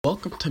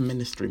Welcome to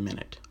Ministry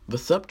Minute. The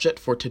subject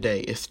for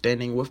today is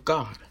standing with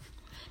God.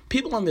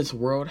 People in this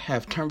world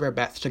have turned their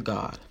backs to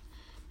God.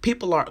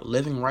 People aren't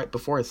living right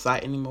before His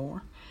sight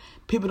anymore.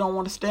 People don't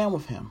want to stand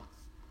with Him.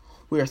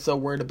 We are so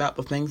worried about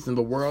the things in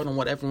the world and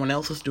what everyone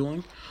else is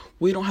doing.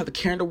 We don't have a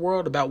care in the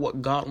world about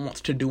what God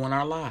wants to do in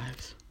our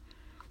lives.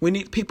 We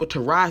need people to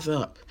rise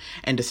up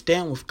and to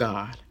stand with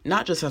God,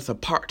 not just as a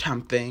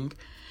part-time thing,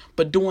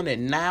 but doing it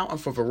now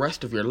and for the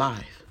rest of your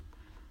life.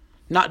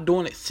 Not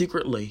doing it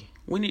secretly.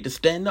 We need to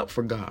stand up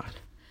for God.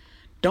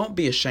 Don't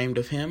be ashamed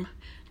of Him.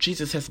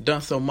 Jesus has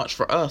done so much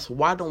for us.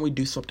 Why don't we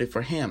do something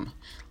for Him?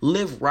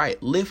 Live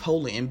right, live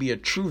holy, and be a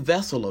true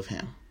vessel of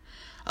Him.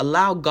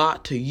 Allow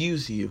God to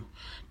use you.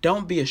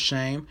 Don't be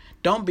ashamed.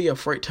 Don't be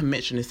afraid to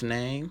mention His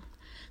name.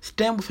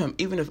 Stand with Him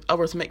even if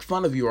others make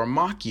fun of you or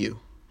mock you.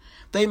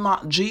 They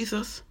mocked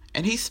Jesus,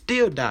 and He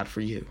still died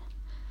for you.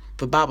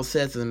 The Bible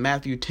says in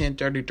Matthew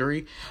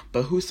 10:33,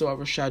 "But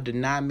whosoever shall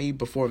deny me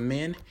before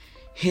men,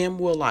 him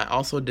will I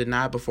also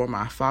deny before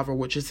my Father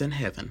which is in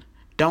heaven."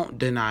 Don't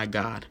deny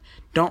God.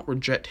 Don't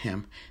reject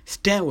Him.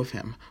 Stand with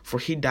Him, for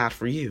He died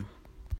for you.